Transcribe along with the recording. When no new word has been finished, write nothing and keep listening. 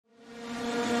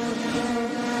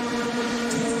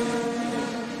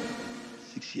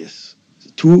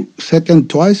second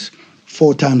twice,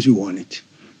 4 times you won it.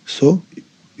 So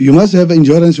you must have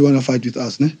endurance you want to fight with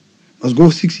us. Ne? Must go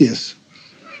 6 years.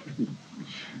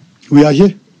 We are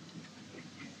here.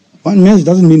 1 match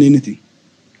doesn't mean anything.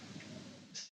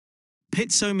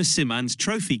 Pitso Mosimane's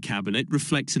trophy cabinet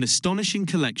reflects an astonishing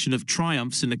collection of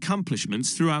triumphs and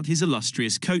accomplishments throughout his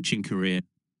illustrious coaching career.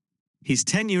 His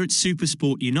tenure at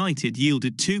SuperSport United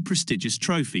yielded 2 prestigious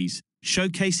trophies,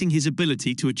 showcasing his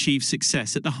ability to achieve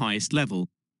success at the highest level.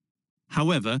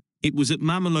 However, it was at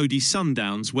Mamelodi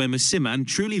Sundowns where Mosimane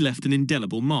truly left an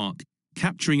indelible mark,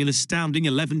 capturing an astounding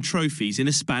 11 trophies in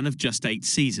a span of just 8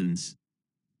 seasons.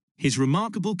 His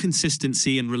remarkable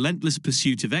consistency and relentless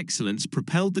pursuit of excellence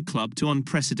propelled the club to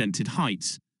unprecedented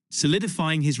heights,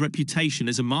 solidifying his reputation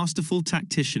as a masterful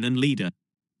tactician and leader.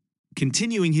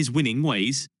 Continuing his winning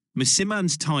ways,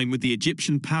 Mosimane's time with the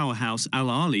Egyptian powerhouse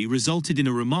Al-Ahli resulted in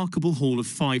a remarkable haul of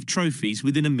 5 trophies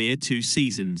within a mere 2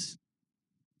 seasons.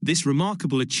 This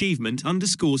remarkable achievement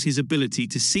underscores his ability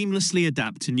to seamlessly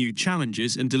adapt to new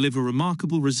challenges and deliver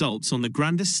remarkable results on the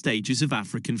grandest stages of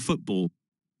African football.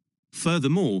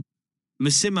 Furthermore,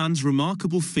 Mosimane's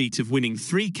remarkable feat of winning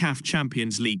 3 CAF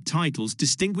Champions League titles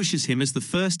distinguishes him as the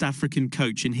first African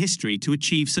coach in history to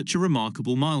achieve such a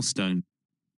remarkable milestone.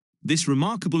 This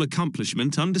remarkable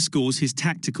accomplishment underscores his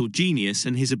tactical genius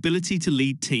and his ability to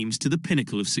lead teams to the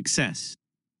pinnacle of success.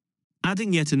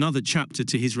 Adding yet another chapter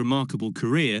to his remarkable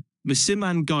career,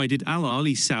 Mosimane guided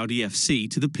Al-Ahli Saudi FC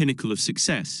to the pinnacle of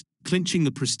success, clinching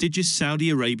the prestigious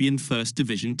Saudi Arabian First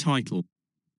Division title.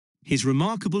 His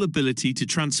remarkable ability to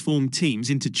transform teams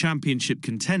into championship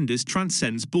contenders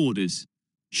transcends borders,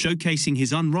 showcasing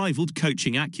his unrivaled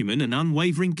coaching acumen and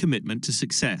unwavering commitment to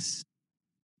success.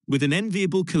 With an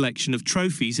enviable collection of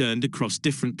trophies earned across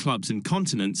different clubs and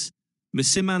continents,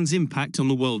 Mosimane's impact on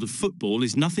the world of football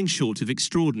is nothing short of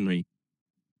extraordinary.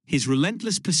 His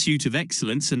relentless pursuit of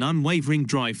excellence and unwavering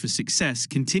drive for success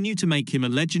continue to make him a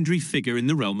legendary figure in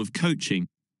the realm of coaching.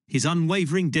 His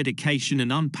unwavering dedication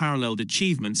and unparalleled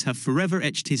achievements have forever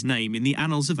etched his name in the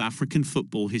annals of African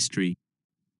football history.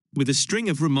 With a string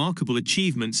of remarkable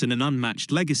achievements and an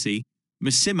unmatched legacy,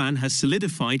 Mosimane has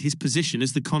solidified his position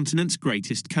as the continent's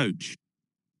greatest coach.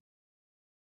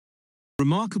 The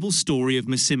remarkable story of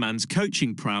Mosimane's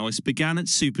coaching prowess began at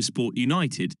SuperSport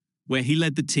United, where he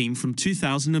led the team from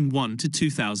 2001 to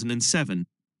 2007.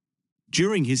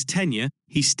 During his tenure,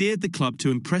 he steered the club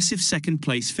to impressive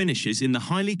second-place finishes in the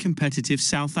highly competitive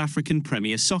South African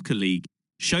Premier Soccer League,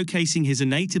 showcasing his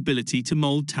innate ability to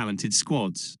mould talented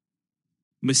squads.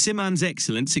 Mosimane's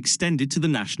excellence extended to the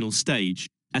national stage,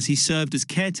 as he served as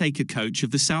caretaker coach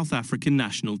of the South African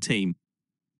national team.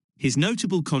 His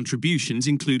notable contributions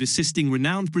include assisting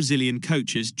renowned Brazilian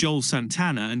coaches Joel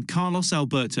Santana and Carlos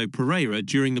Alberto Pereira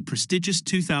during the prestigious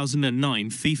 2009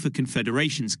 FIFA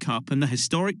Confederations Cup and the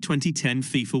historic 2010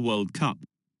 FIFA World Cup.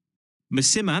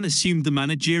 Mosimane assumed the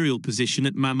managerial position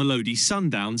at Mamelodi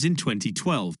Sundowns in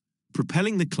 2012,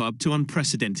 propelling the club to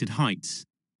unprecedented heights.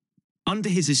 Under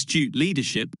his astute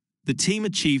leadership, the team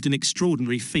achieved an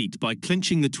extraordinary feat by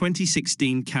clinching the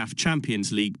 2016 CAF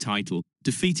Champions League title,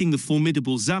 defeating the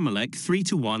formidable Zamalek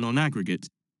 3-1 on aggregate.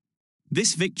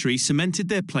 This victory cemented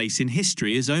their place in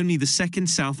history as only the second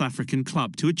South African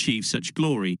club to achieve such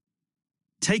glory.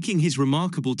 Taking his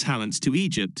remarkable talents to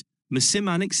Egypt,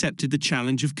 Mosimane accepted the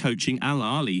challenge of coaching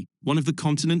Al-Ahli, one of the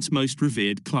continent's most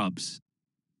revered clubs.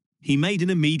 He made an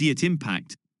immediate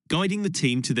impact, guiding the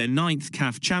team to their 9th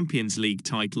CAF Champions League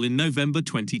title in November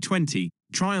 2020,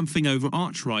 triumphing over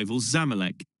arch-rivals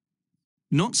Zamalek.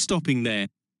 Not stopping there,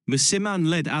 Mosimane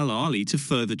led Al-Ahli to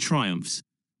further triumphs,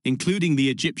 including the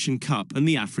Egyptian Cup and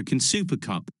the African Super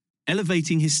Cup,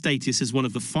 elevating his status as one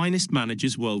of the finest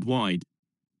managers worldwide.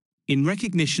 In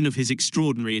recognition of his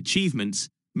extraordinary achievements,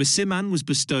 Mosimane was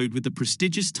bestowed with the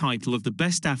prestigious title of the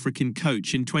Best African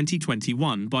Coach in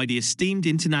 2021 by the esteemed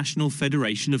International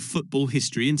Federation of Football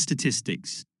History and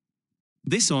Statistics.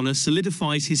 This honor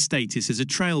solidifies his status as a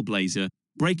trailblazer,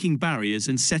 breaking barriers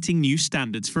and setting new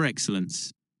standards for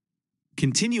excellence.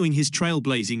 Continuing his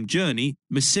trailblazing journey,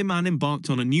 Mosimane embarked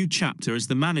on a new chapter as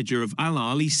the manager of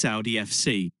Al-Ahli Saudi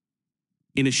FC.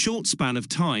 In a short span of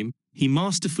time, he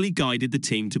masterfully guided the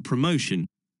team to promotion,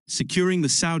 securing the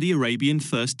Saudi Arabian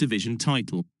First Division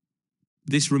title.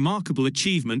 This remarkable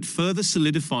achievement further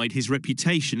solidified his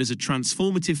reputation as a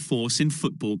transformative force in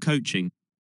football coaching.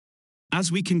 As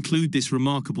we conclude this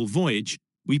remarkable voyage,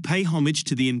 we pay homage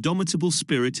to the indomitable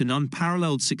spirit and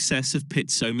unparalleled success of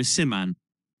Pitso Mosimane.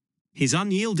 His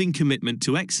unyielding commitment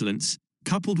to excellence,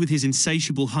 coupled with his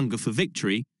insatiable hunger for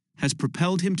victory, has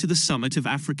propelled him to the summit of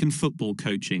African football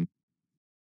coaching.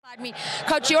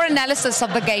 Coach, your analysis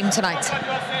of the game tonight.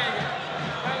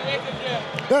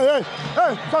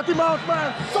 Sort him out,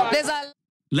 man!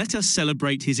 Let us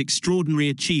celebrate his extraordinary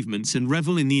achievements and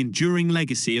revel in the enduring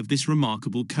legacy of this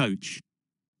remarkable coach.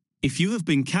 If you have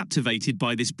been captivated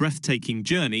by this breathtaking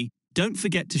journey, don't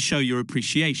forget to show your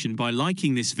appreciation by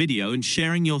liking this video and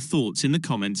sharing your thoughts in the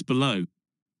comments below.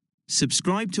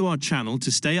 Subscribe to our channel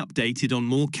to stay updated on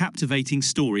more captivating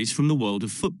stories from the world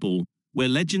of football, where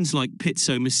legends like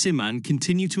Pitso Mosimane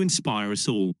continue to inspire us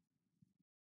all.